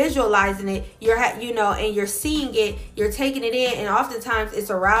you're visualizing it, and you're seeing it, you're taking it in, and oftentimes it's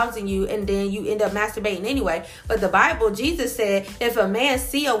arousing you, and then you end up masturbating anyway. But the Bible, Jesus said, if a man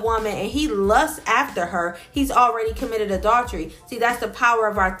see a woman and he lusts after her, he's already committed adultery. See, that's the power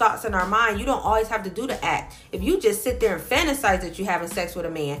of our thoughts and our mind. You don't always have to do the act. If you just sit there and fantasize that you're having sex with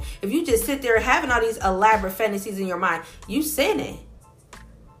a man, if you just sit there having all these elaborate fantasies in your mind, you sinning.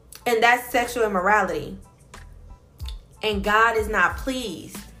 And that's sexual immorality. And God is not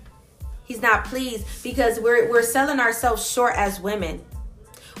pleased. He's not pleased because we're selling ourselves short as women.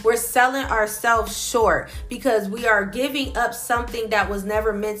 We're selling ourselves short because we are giving up something that was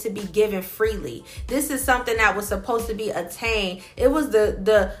never meant to be given freely. This is something that was supposed to be attained. It was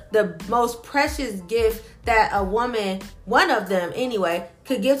the most precious gift that a woman, one of them anyway,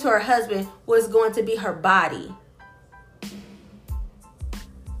 could give to her husband was going to be her body.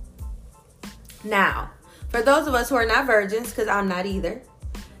 Now, for those of us who are not virgins, because I'm not either,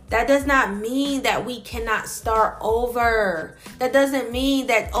 that does not mean that we cannot start over. That doesn't mean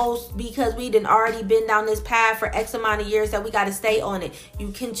that, because we done already been down this path for X amount of years that we got to stay on it.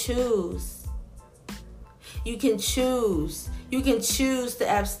 You can choose. You can choose. You can choose to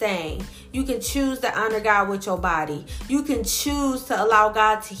abstain. You can choose to honor God with your body. You can choose to allow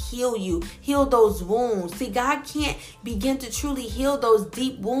God to heal you, heal those wounds. See, God can't begin to truly heal those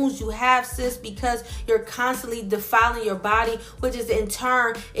deep wounds you have, sis, because you're constantly defiling your body, which is in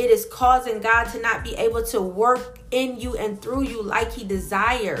turn, it is causing God to not be able to work in you and through you like he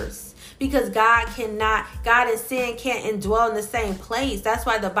desires. Because God and sin can't indwell in the same place. That's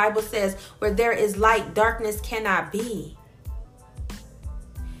why the Bible says where there is light, darkness cannot be.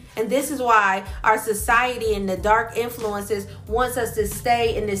 And this is why our society and the dark influences wants us to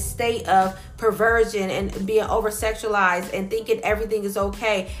stay in this state of perversion and being over-sexualized and thinking everything is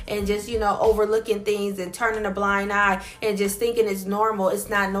okay and just, overlooking things and turning a blind eye and just thinking it's normal. It's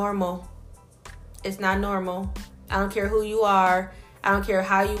not normal. It's not normal. I don't care who you are. I don't care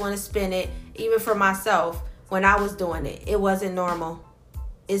how you want to spin it. Even for myself, when I was doing it, it wasn't normal.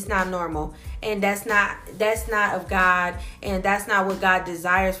 It's not normal. And that's not of God. And that's not what God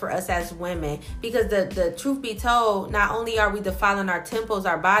desires for us as women. Because the truth be told, not only are we defiling our temples,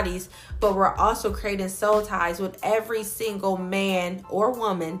 our bodies, but we're also creating soul ties with every single man or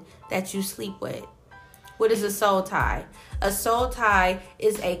woman that you sleep with. What is a soul tie? A soul tie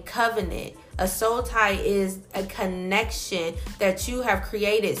is a covenant. A soul tie is a connection that you have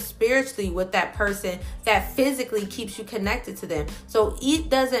created spiritually with that person that physically keeps you connected to them. So it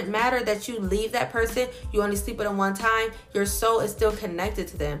doesn't matter that you leave that person, you only sleep with them one time, your soul is still connected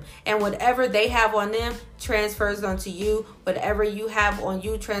to them. And whatever they have on them transfers onto you. Whatever you have on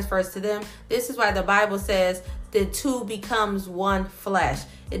you transfers to them. This is why the Bible says the two becomes one flesh.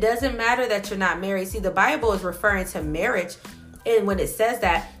 It doesn't matter that you're not married. See, the Bible is referring to marriage. And when it says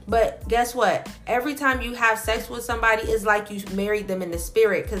that, but guess what? Every time you have sex with somebody, it's like you married them in the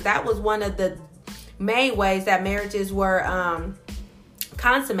spirit, because that was one of the main ways that marriages were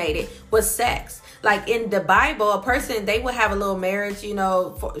consummated, was sex. Like in the Bible, a person, they would have a little marriage,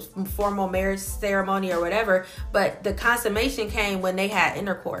 formal marriage ceremony or whatever, but the consummation came when they had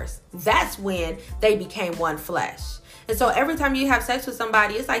intercourse. That's when they became one flesh. And so every time you have sex with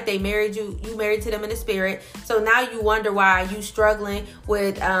somebody, it's like they married you. You married to them in the spirit. So now you wonder why you struggling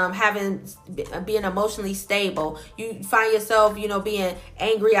with being emotionally stable. You find yourself, being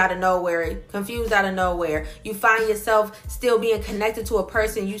angry out of nowhere, confused out of nowhere. You find yourself still being connected to a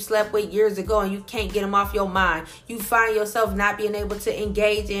person you slept with years ago and you can't get them off your mind. You find yourself not being able to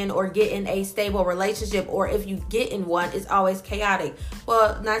engage in or get in a stable relationship. Or if you get in one, it's always chaotic.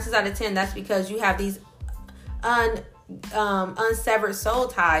 Well, 9 times out of 10, that's because you have these unsevered soul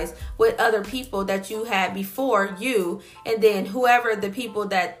ties with other people that you had before you, and then whoever the people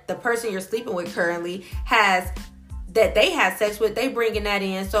that the person you're sleeping with currently has that they had sex with, they bringing that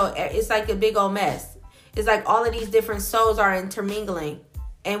in. So it's like a big old mess. It's like all of these different souls are intermingling.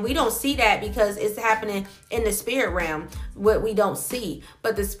 And we don't see that because it's happening in the spirit realm, what we don't see.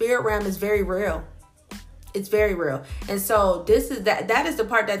 But the spirit realm is very real. It's very real. And so that is the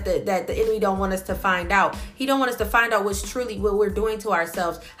part that the enemy don't want us to find out. He don't want us to find out what's truly what we're doing to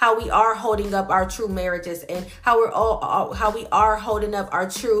ourselves, how we are holding up our true marriages, and how we are holding up our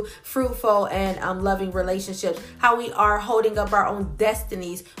true fruitful and loving relationships, how we are holding up our own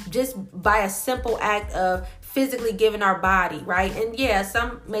destinies just by a simple act of physically giving our body, right? And yeah,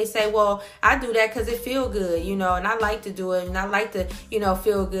 some may say, well, I do that because it feel good, and I like to do it, and I like to,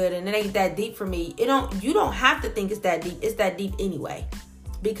 feel good, and it ain't that deep for me. You don't have to think it's that deep. It's that deep anyway,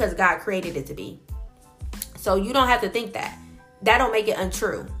 because God created it to be. So you don't have to think that. That don't make it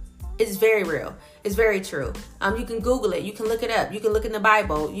untrue. It's very real. It's very true. You can Google it. You can look it up. You can look in the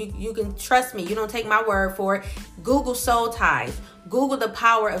Bible. You can trust me. You don't take my word for it. Google soul ties. Google the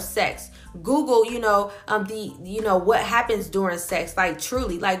power of sex. Google, what happens during sex. Like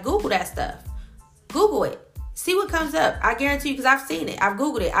truly, like Google that stuff. Google it. See what comes up. I guarantee you, because I've seen it. I've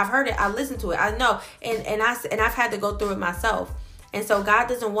Googled it. I've heard it. I've listened to it. I know. And I've had to go through it myself. And so God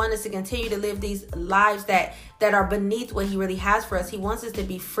doesn't want us to continue to live these lives that are beneath what he really has for us. He wants us to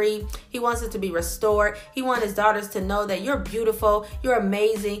be free. He wants us to be restored. He wants his daughters to know that you're beautiful, you're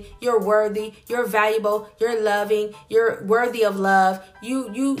amazing, you're worthy, you're valuable, you're loving, you're worthy of love.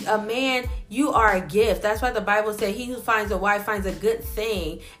 You a man, you are a gift. That's why the Bible said he who finds a wife finds a good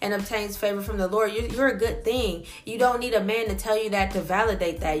thing and obtains favor from the Lord. You're a good thing. You don't need a man to tell you that, to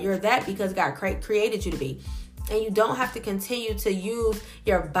validate that. You're that because God created you to be. And you don't have to continue to use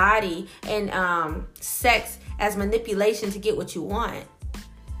your body and sex as manipulation to get what you want.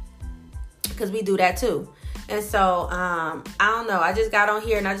 Because we do that too. And so, I don't know. I just got on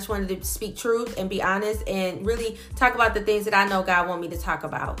here and I just wanted to speak truth and be honest and really talk about the things that I know God wants me to talk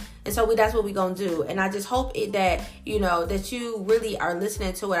about. And so that's what we're going to do. And I just hope that you really are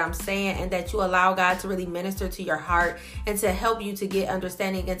listening to what I'm saying, and that you allow God to really minister to your heart and to help you to get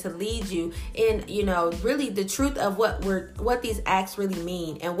understanding and to lead you in, really the truth of what these acts really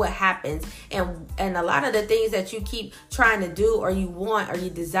mean and what happens. And a lot of the things that you keep trying to do or you want or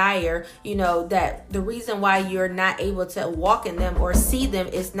you desire, that the reason why you're not able to walk in them or see them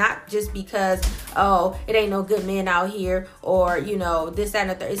is not just because, it ain't no good men out here, or, this, that,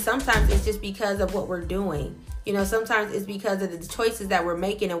 and the third. Sometimes it's just because of what we're doing. Sometimes it's because of the choices that we're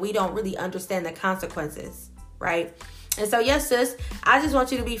making and we don't really understand the consequences, right? And so, yes, sis, I just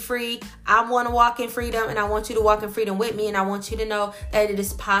want you to be free. I want to walk in freedom, and I want you to walk in freedom with me. And I want you to know that it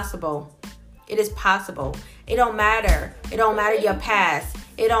is possible. It is possible. It don't matter. It don't matter your past.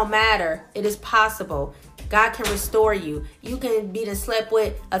 It don't matter. It is possible. God can restore you. You can be slept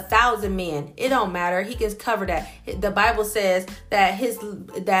with 1,000 men. It don't matter. He can cover that. The Bible says that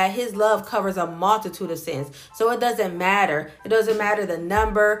his love covers a multitude of sins. So it doesn't matter. It doesn't matter the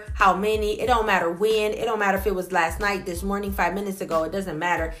number, how many. It don't matter when. It don't matter if it was last night, this morning, 5 minutes ago. It doesn't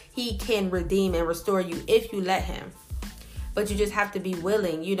matter. He can redeem and restore you if you let him. But you just have to be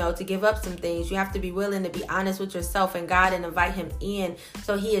willing, to give up some things. You have to be willing to be honest with yourself and God and invite him in,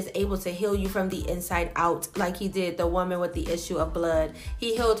 so he is able to heal you from the inside out, like he did the woman with the issue of blood.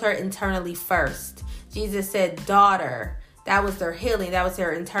 He healed her internally first. Jesus said, daughter. That was their healing. That was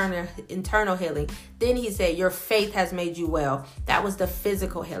their internal healing. Then he said, your faith has made you well. That was the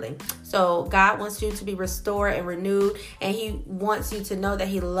physical healing. So God wants you to be restored and renewed. And he wants you to know that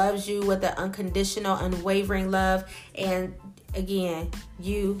he loves you with an unconditional, unwavering love. And again,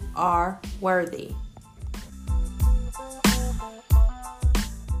 you are worthy.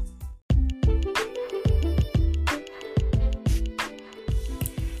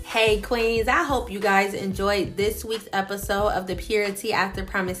 Hey queens, I hope you guys enjoyed this week's episode of the Purity After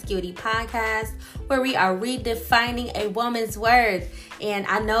Promiscuity podcast, where we are redefining a woman's worth. And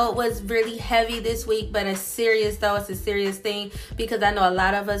I know it was really heavy this week, but it's serious though. It's a serious thing, because I know a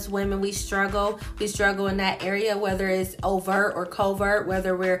lot of us women, we struggle in that area, whether it's overt or covert,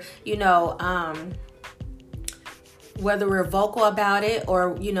 whether we're, whether we're vocal about it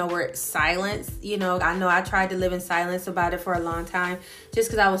or, we're silenced. I know I tried to live in silence about it for a long time, just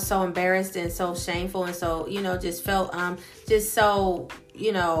because I was so embarrassed and so shameful and so, just felt just so,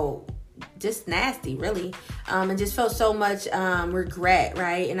 just nasty, really. And just felt so much regret,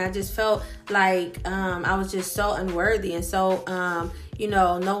 right? And I just felt like I was just so unworthy and so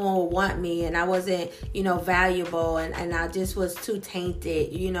no one would want me, and I wasn't, valuable, and I just was too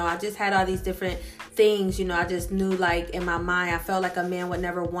tainted. I just had all these different things, I just knew, like, in my mind, I felt like a man would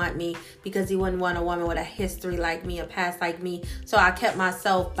never want me because he wouldn't want a woman with a history like me, a past like me. So I kept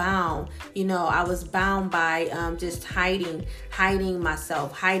myself bound. I was bound by just hiding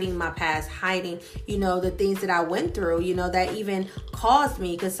myself, hiding my past, hiding, the things that I went through, that even caused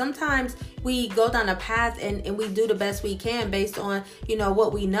me. Because sometimes we go down a path and we do the best we can based on,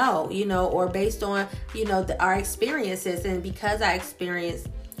 what we know, or based on, our experiences. And because I experienced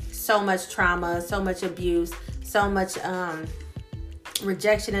so much trauma, so much abuse, so much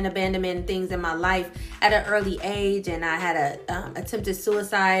rejection and abandonment and things in my life at an early age, and I had attempted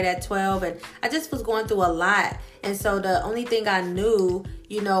suicide at 12, and I just was going through a lot. And so the only thing I knew,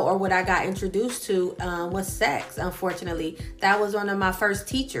 or what I got introduced to was sex. Unfortunately, that was one of my first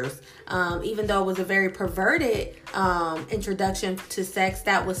teachers. Even though it was a very perverted introduction to sex,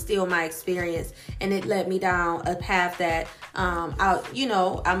 that was still my experience, and it led me down a path that I'm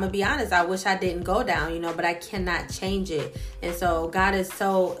gonna be honest, I wish I didn't go down, but I cannot change it. And so God is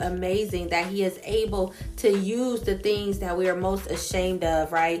so amazing that He is able to use the things that we are most ashamed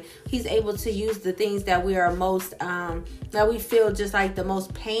of, right? He's able to use the things that we are most that we feel just like the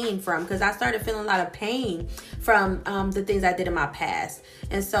most pain from, because I started feeling a lot of pain from the things I did in my past.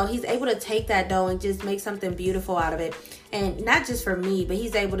 And so He's able to take that though and just make something beautiful out of it. And not just for me, but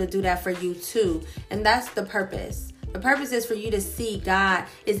He's able to do that for you too. And that's the purpose. The purpose is for you to see God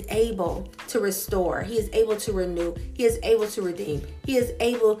is able to restore. He is able to renew. He is able to redeem. He is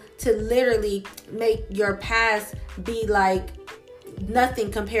able to literally make your past be like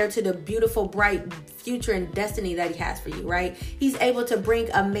nothing compared to the beautiful, bright future and destiny that He has for you, right? He's able to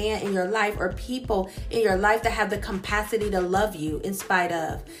bring a man in your life or people in your life that have the capacity to love you in spite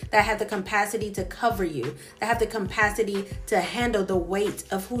of, that have the capacity to cover you, that have the capacity to handle the weight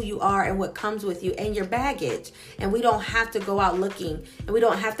of who you are and what comes with you and your baggage. And we don't have to go out looking, and we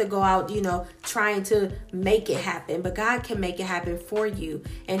don't have to go out, trying to make it happen, but God can make it happen for you,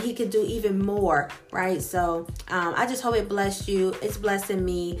 and He can do even more, right? So I just hope it blessed you. It's blessing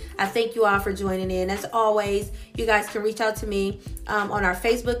me. I thank you all for joining in. As always, you guys can reach out to me on our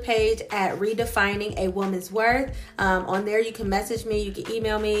Facebook page at Redefining a Woman's Worth. On there, you can message me. You can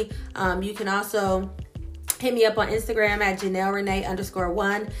email me. You can also hit me up on Instagram at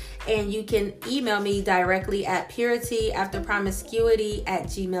JanelleRenee_1. And you can email me directly at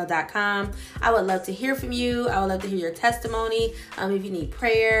purityafterpromiscuity@gmail.com. I would love to hear from you. I would love to hear your testimony. If you need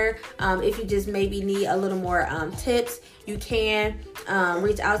prayer, if you just maybe need a little more tips, you can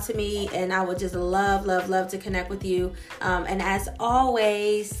reach out to me, and I would just love to connect with you. And as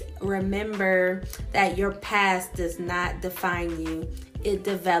always, remember that your past does not define you. It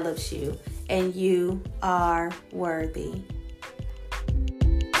develops you, and you are worthy.